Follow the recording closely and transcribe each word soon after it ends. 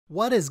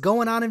What is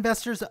going on,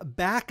 investors?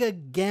 Back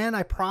again.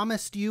 I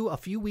promised you a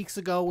few weeks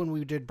ago when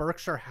we did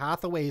Berkshire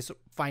Hathaway's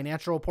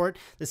financial report.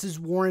 This is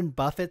Warren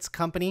Buffett's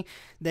company.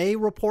 They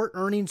report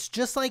earnings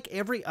just like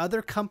every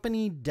other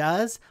company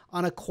does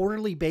on a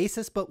quarterly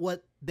basis. But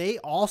what they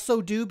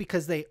also do,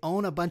 because they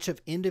own a bunch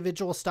of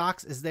individual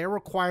stocks, is they're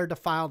required to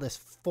file this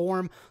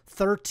Form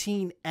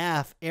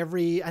 13F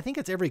I think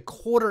it's every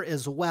quarter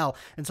as well.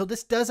 And so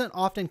this doesn't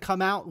often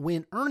come out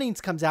when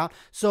earnings comes out.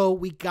 So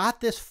we got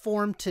this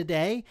form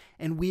today,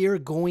 and we are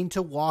going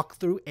to walk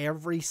through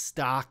every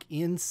stock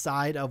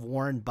inside of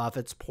Warren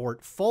Buffett's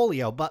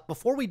portfolio. But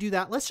before we do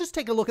that, let's just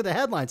take a look at the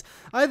headlines.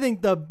 I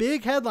think the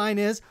big headline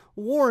is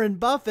Warren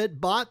Buffett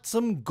bought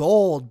some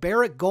gold,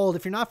 Barrick Gold.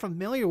 If you're not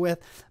familiar with,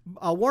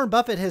 Warren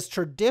Buffett has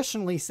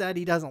traditionally said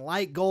he doesn't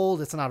like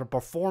gold. It's not a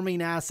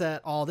performing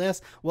asset, all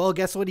this. Well,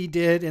 guess what he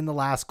did in the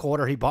last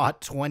quarter? He bought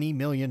 20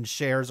 million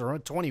shares or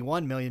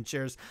 21 million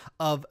shares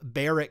of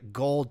Barrick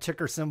Gold,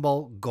 ticker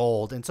symbol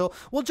gold. And so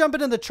we'll jump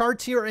into the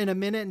charts here in a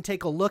minute and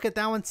take a look at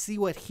that one, see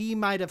what he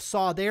might have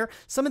saw there.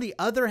 Some of the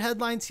other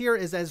headlines here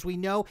is, as we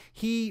know,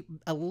 he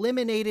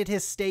eliminated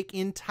his stake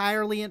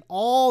entirely in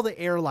all the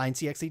airlines.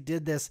 He actually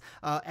did this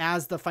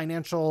as the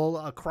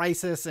financial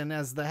crisis and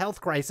as the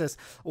health crisis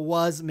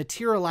was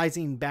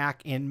materializing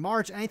back in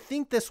March. And I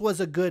think this was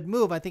a good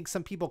move. I think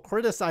some people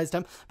criticized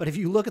him, but if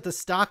you look at the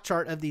stock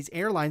chart of these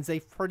airlines,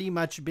 they've pretty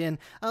much been,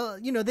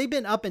 they've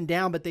been up and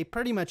down, but they've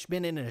pretty much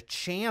been in a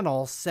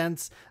channel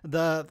since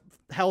the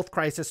health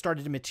crisis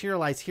started to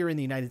materialize here in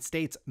the United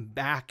States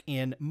back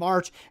in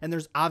March. And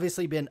there's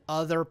obviously been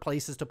other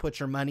places to put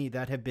your money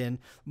that have been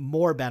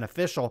more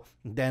beneficial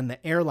than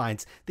the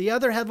airlines. The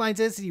other headlines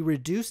is he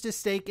reduced his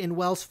stake in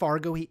Wells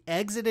Fargo. He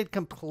exited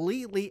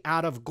completely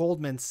out of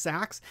Goldman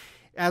Sachs.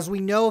 As we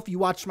know, if you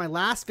watched my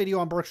last video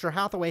on Berkshire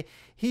Hathaway,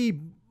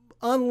 he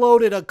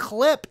unloaded a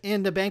clip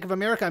into Bank of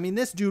America. I mean,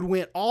 this dude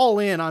went all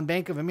in on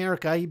Bank of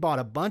America. He bought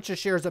a bunch of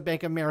shares of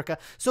Bank of America.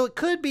 So it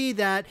could be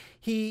that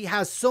he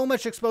has so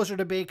much exposure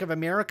to Bank of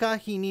America,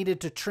 he needed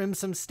to trim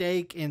some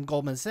stake in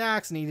Goldman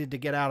Sachs, needed to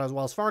get out of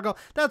Wells Fargo.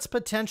 That's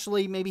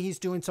potentially, maybe he's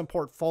doing some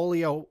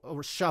portfolio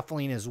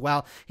shuffling as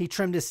well. He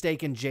trimmed his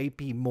stake in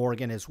JP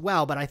Morgan as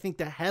well. But I think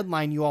the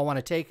headline you all want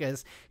to take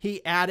is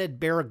he added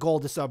Barrick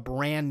Gold. This is a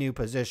brand new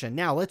position.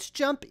 Now let's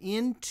jump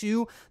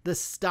into the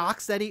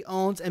stocks that he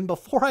owns. And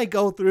before I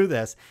go through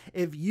this,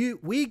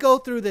 we go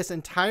through this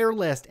entire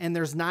list and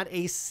there's not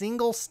a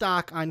single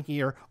stock on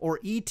here or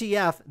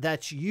ETF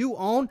that you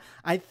own,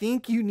 I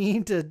think you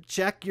need to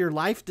check your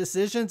life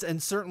decisions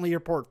and certainly your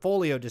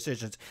portfolio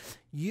decisions.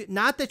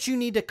 Not that you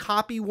need to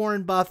copy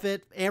Warren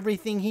Buffett,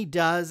 everything he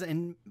does,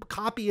 and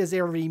copy his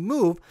every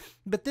move,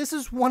 but this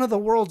is one of the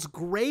world's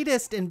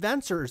greatest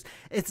inventors.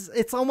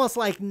 It's almost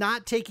like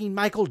not taking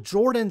Michael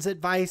Jordan's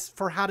advice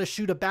for how to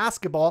shoot a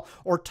basketball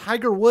or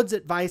Tiger Woods'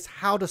 advice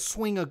how to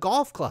swing a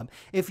golf club.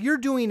 If you're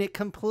doing it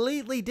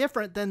completely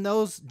different than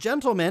those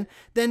gentlemen,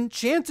 then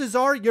chances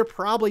are you're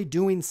probably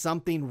doing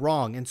something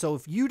wrong. And so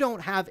if you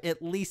don't have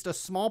at least a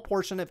small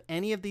portion of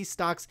any of these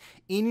stocks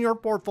in your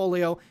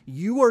portfolio,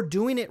 you are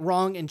doing it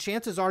wrong. And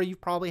chances are you're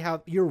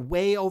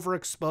way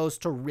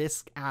overexposed to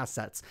risk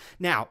assets.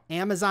 Now,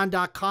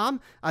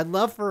 Amazon.com, I'd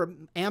love for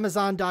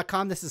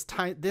Amazon.com.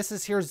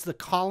 Here's the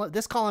column.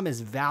 This column is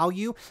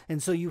value.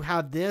 And so you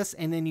have this,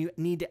 and then you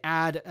need to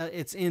add,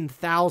 it's in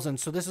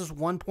thousands. So this is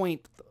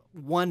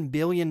 $1.1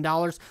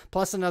 billion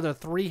plus another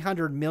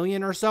 300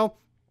 million or so.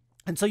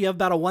 And so you have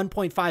about a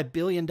 $1.5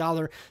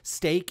 billion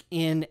stake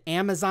in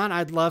Amazon.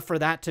 I'd love for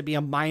that to be a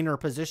minor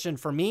position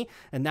for me.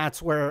 And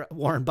that's where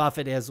Warren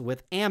Buffett is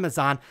with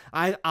Amazon.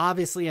 I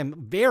obviously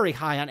am very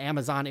high on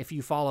Amazon if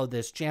you follow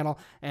this channel.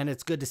 And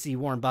it's good to see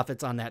Warren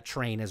Buffett's on that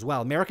train as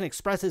well. American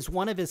Express is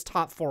one of his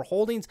top 4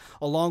 holdings,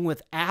 along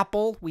with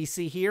Apple. We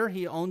see here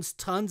he owns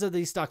tons of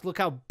these stocks. Look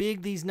how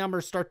big these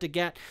numbers start to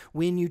get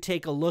when you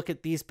take a look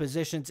at these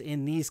positions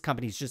in these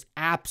companies. Just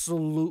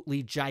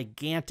absolutely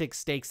gigantic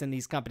stakes in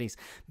these companies.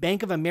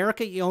 Bank of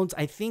America, he owns,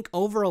 I think,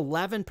 over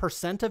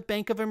 11% of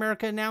Bank of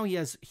America now. He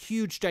has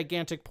huge,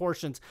 gigantic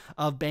portions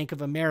of Bank of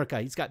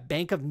America. He's got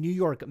Bank of New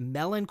York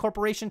Mellon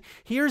Corporation.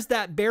 Here's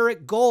that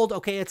Barrick Gold.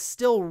 Okay, it's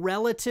still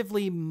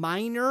relatively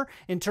minor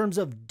in terms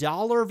of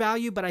dollar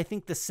value, but I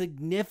think the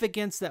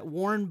significance that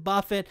Warren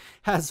Buffett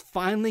has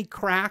finally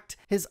cracked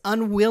his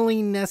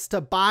unwillingness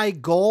to buy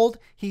gold.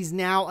 He's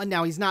now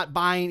he's not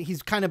buying,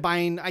 he's kind of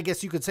buying, I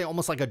guess you could say,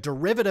 almost like a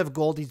derivative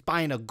gold. He's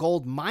buying a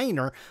gold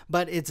miner,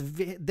 but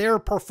their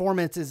performance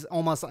is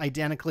almost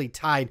identically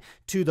tied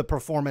to the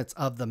performance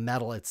of the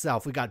metal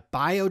itself. We got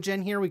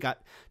Biogen here. We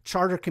got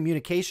Charter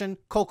Communication.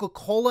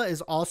 Coca-Cola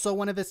is also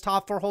one of his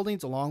top 4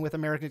 holdings, along with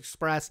American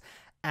Express,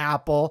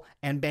 Apple,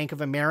 and Bank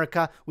of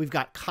America. We've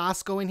got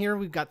Costco in here.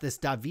 We've got this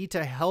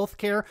Davita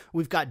Healthcare.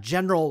 We've got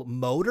General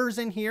Motors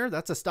in here.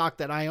 That's a stock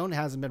that I own.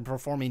 Hasn't been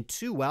performing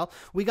too well.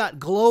 We got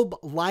Globe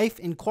Life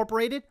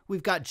Incorporated.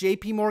 We've got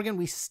JP Morgan.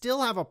 We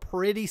still have a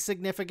pretty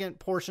significant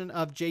portion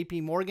of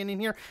JP Morgan in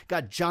here.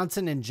 Got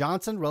Johnson &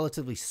 Johnson,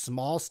 relatively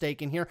small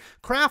stake in here.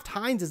 Kraft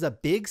Heinz is a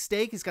big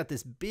stake. He's got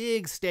this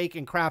big stake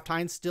in Kraft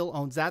Heinz, still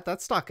owns that.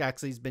 That stock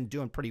actually has been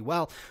doing pretty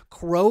well.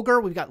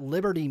 Kroger, we've got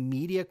Liberty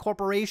Media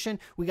Corporation.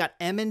 We got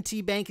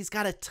M&T Bank. He's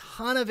got a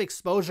ton of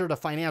exposure to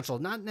financial,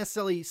 not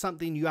necessarily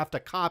something you have to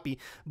copy,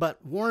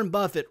 but Warren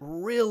Buffett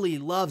really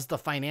loves the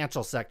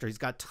financial sector. He's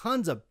got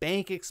tons of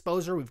bank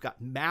exposure. We've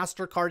got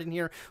MasterCard in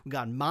here. We've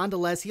got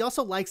Mondelez. He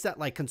also likes that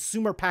like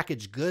consumer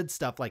packaged goods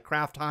stuff like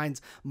Kraft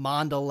Heinz,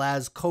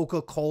 Mondelez,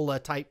 Coca-Cola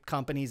type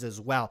companies as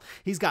well.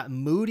 He's got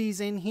Moody's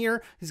in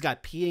here. He's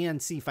got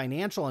PNC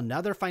Financial,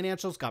 another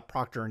financials, got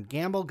Procter &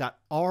 Gamble, got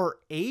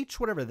RH,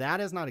 whatever that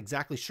is. Not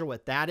exactly sure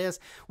what that is.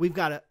 We've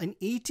got an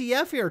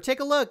ETF here. Take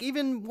a look.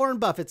 Even Warren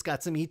Buffett's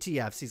got some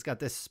ETFs. He's got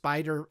this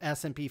Spider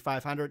S&P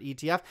 500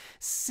 ETF.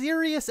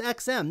 Sirius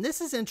XM.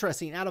 This is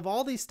interesting. Out of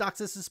all these stocks,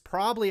 this is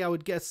probably, I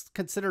would guess,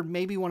 considered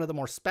maybe one of the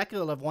more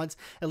speculative ones,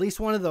 at least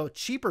one of the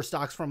cheaper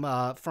stocks from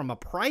a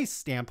price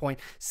standpoint.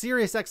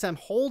 Sirius XM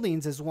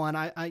Holdings is one.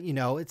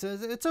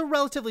 It's a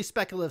relatively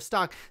speculative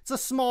stock. It's a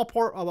small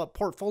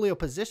portfolio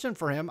position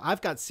for him.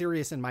 I've got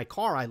Sirius in my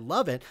car. I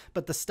love it,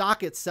 but the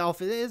stock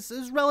itself is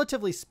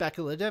relatively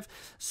speculative.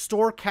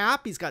 Store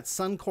Cap. He's got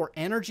Suncor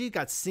Energy,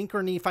 got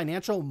Synchrony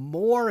Financial,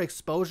 more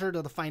exposure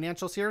to the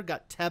financials here.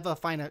 Got Teva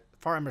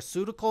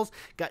Pharmaceuticals,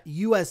 got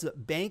US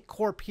Bank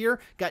Corp here,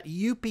 got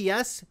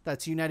UPS,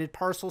 that's United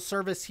Parcel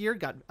Service here,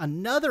 got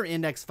another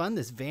index fund,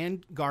 this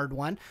Vanguard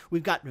one.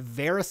 We've got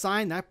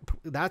VeriSign,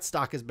 that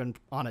stock has been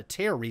on a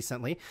tear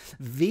recently.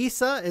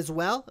 Visa as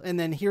well, and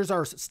then here's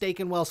our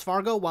stake in Wells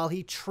Fargo. While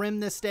he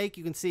trimmed this stake,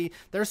 you can see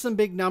there's some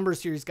big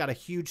numbers here. He's got a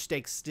huge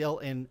stake still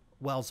in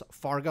Wells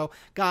Fargo.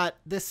 Got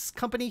this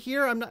company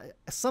here,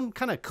 some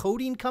kind of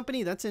coding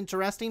company. That's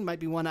interesting.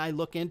 Might be one I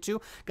look into.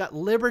 Got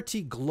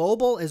Liberty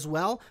Global as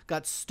well.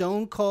 Got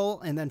Stone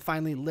Coal, and then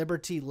finally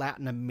Liberty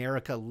Latin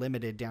America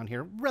Limited down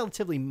here.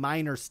 Relatively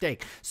minor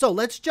stake. So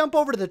let's jump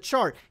over to the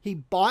chart. He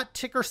bought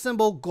ticker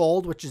symbol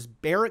gold, which is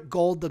Barrick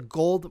Gold, the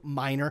gold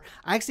miner.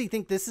 I actually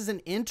think this is an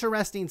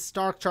interesting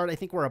stock chart. I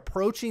think we're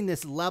approaching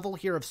this level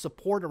here of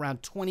support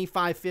around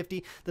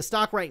 25.50. The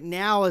stock right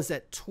now is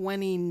at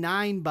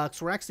 29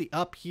 bucks. We're actually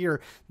up here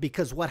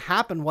because what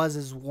happened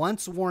was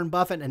once Warren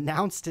Buffett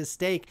announced his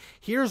stake,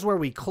 here's where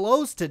we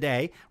closed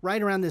today, right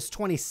around this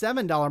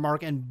 $27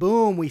 mark, and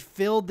boom, we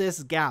filled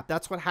this gap.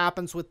 That's what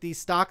happens with these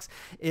stocks.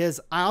 Is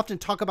I often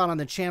talk about on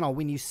the channel,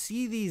 when you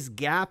see these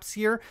gaps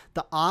here,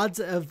 the odds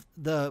of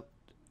the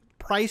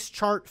price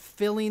chart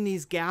filling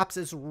these gaps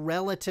is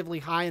relatively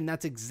high, and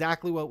that's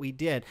exactly what we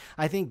did.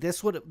 I think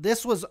this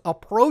was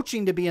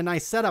approaching to be a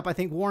nice setup. I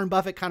think Warren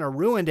Buffett kind of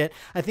ruined it.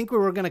 I think we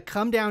were going to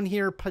come down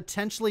here,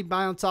 potentially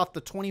bounce off the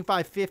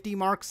 25.50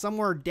 mark,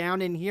 somewhere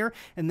down in here,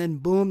 and then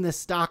boom, this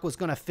stock was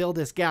going to fill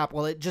this gap.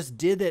 Well, it just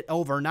did it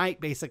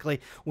overnight,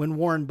 basically, when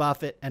Warren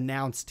Buffett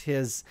announced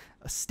his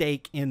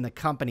stake in the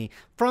company.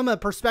 From a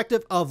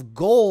perspective of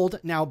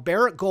gold, now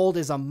Barrick Gold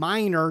is a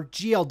miner.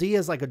 GLD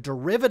is like a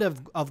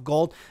derivative of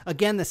gold.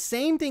 Again, the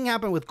same thing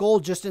happened with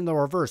gold, just in the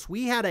reverse.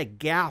 We had a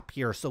gap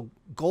here. So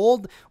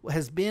gold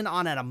has been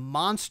on at a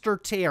monster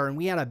tear, and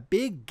we had a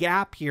big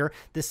gap here.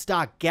 The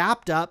stock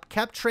gapped up,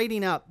 kept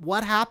trading up.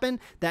 What happened?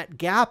 That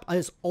gap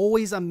is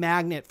always a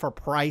magnet for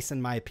price,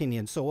 in my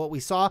opinion. So what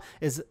we saw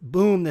is,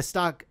 boom, the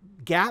stock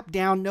gap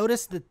down.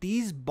 Notice that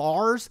these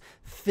bars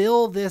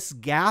fill this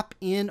gap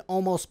in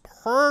almost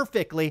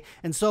perfectly.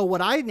 And so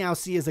what I now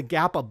see is a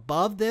gap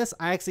above this.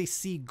 I actually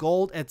see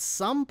gold at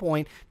some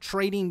point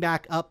trading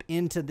back up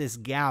into this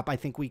gap. I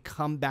think we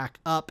come back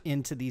up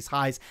into these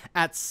highs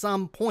at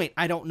some point.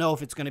 I don't know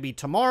if it's going to be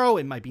tomorrow.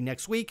 It might be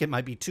next week. It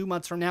might be 2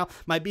 months from now.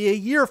 Might be a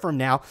year from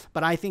now.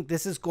 But I think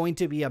this is going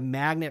to be a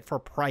magnet for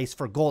price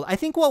for gold. I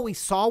think what we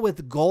saw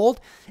with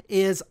gold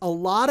is a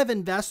lot of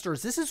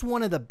investors. This is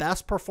one of the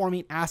best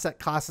performing asset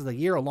classes of the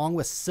year, along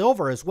with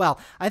silver as well.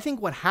 I think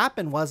what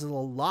happened was a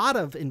lot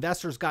of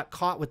investors got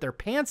caught with their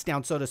pants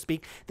down, so to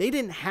speak. They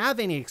didn't have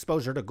any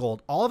exposure to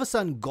gold. All of a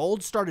sudden,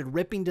 gold started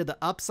ripping to the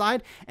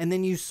upside, and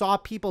then you saw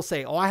people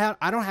say, oh,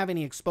 I don't have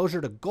any exposure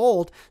to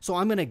gold, so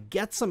I'm going to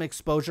get some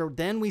exposure.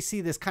 Then we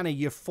see this kind of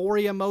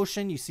euphoria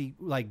motion. You see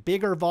like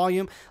bigger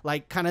volume,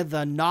 like kind of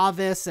the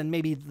novice and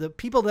maybe the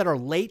people that are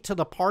late to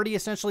the party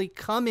essentially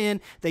come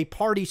in, they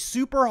party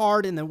super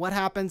hard, and then what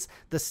happens?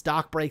 The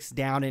stock breaks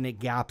down and it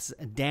gaps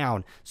down.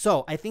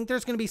 So I think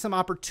there's going to be some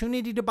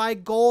opportunity to buy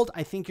gold.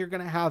 I think you're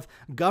going to have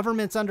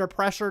governments under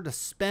pressure to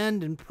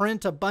spend and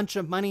print a bunch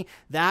of money.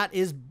 That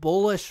is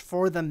bullish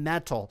for the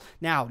metal.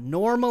 Now,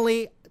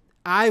 normally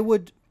I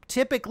would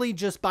typically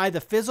just buy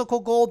the physical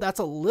gold. That's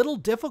a little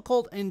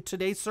difficult in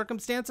today's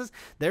circumstances.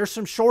 There's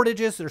some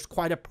shortages. There's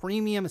quite a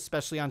premium,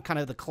 especially on kind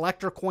of the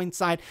collector coin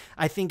side.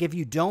 I think if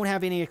you don't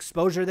have any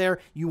exposure there,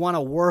 you want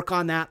to work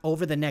on that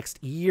over the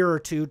next year or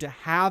two to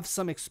have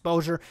some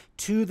exposure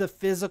to the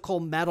physical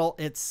metal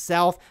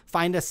itself.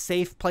 Find a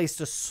safe place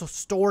to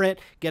store it.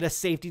 Get a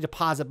safety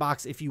deposit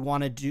box if you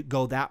want to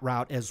go that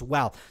route as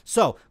well.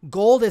 So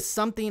gold is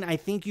something I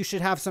think you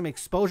should have some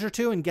exposure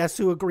to. And guess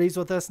who agrees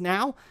with us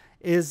now?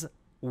 Is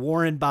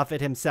Warren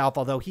Buffett himself,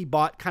 although he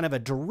bought kind of a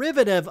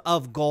derivative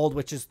of gold,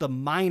 which is the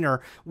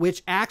miner,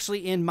 which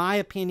actually, in my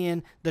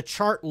opinion, the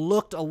chart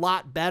looked a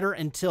lot better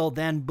until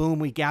then. Boom,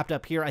 we gapped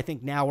up here. I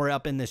think now we're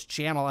up in this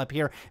channel up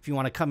here. If you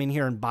want to come in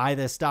here and buy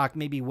this stock,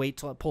 maybe wait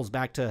till it pulls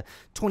back to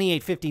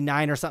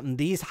 28.59 or something.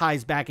 These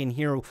highs back in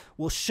here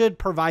should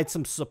provide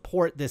some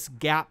support. This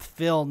gap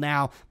fill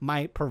now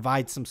might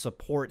provide some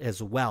support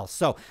as well.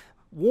 So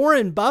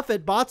Warren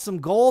Buffett bought some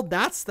gold.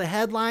 That's the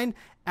headline.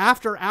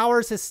 After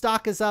hours, his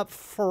stock is up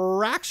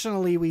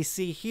fractionally, we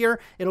see here.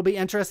 It'll be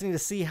interesting to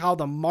see how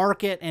the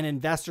market and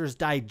investors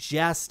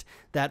digest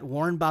that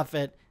Warren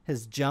Buffett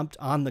has jumped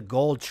on the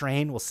gold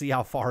train. We'll see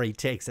how far he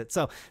takes it.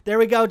 So there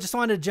we go. Just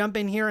wanted to jump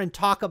in here and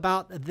talk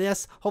about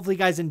this. Hopefully you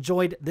guys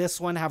enjoyed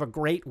this one. Have a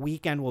great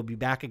weekend. We'll be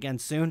back again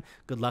soon.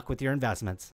 Good luck with your investments.